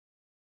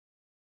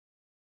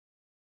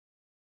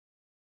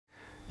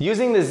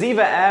Using the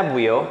ZIVA Ab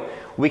Wheel,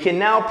 we can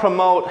now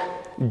promote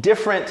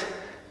different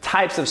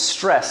types of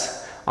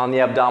stress on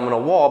the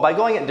abdominal wall by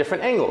going at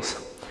different angles.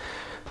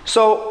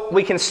 So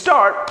we can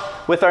start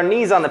with our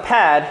knees on the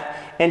pad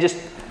and just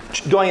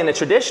going in the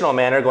traditional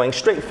manner, going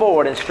straight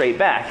forward and straight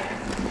back.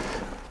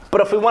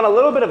 But if we want a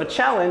little bit of a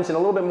challenge and a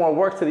little bit more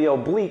work to the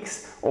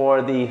obliques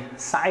or the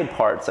side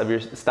parts of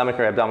your stomach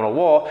or abdominal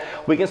wall,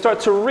 we can start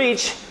to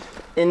reach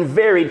in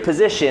varied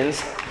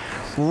positions,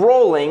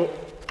 rolling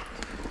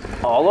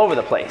all over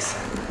the place.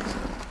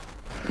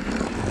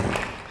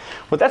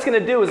 What that's going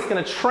to do is it's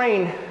going to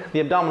train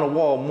the abdominal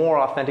wall more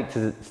authentic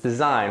to its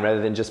design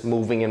rather than just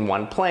moving in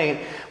one plane.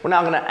 We're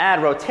now going to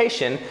add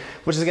rotation,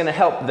 which is going to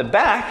help the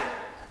back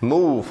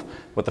move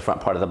with the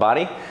front part of the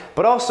body,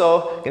 but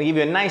also going to give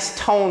you a nice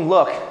toned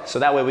look so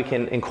that way we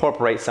can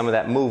incorporate some of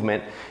that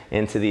movement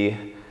into the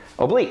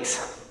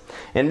obliques.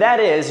 And that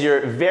is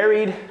your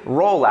varied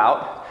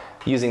rollout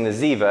using the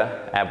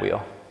ZIVA Ab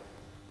Wheel.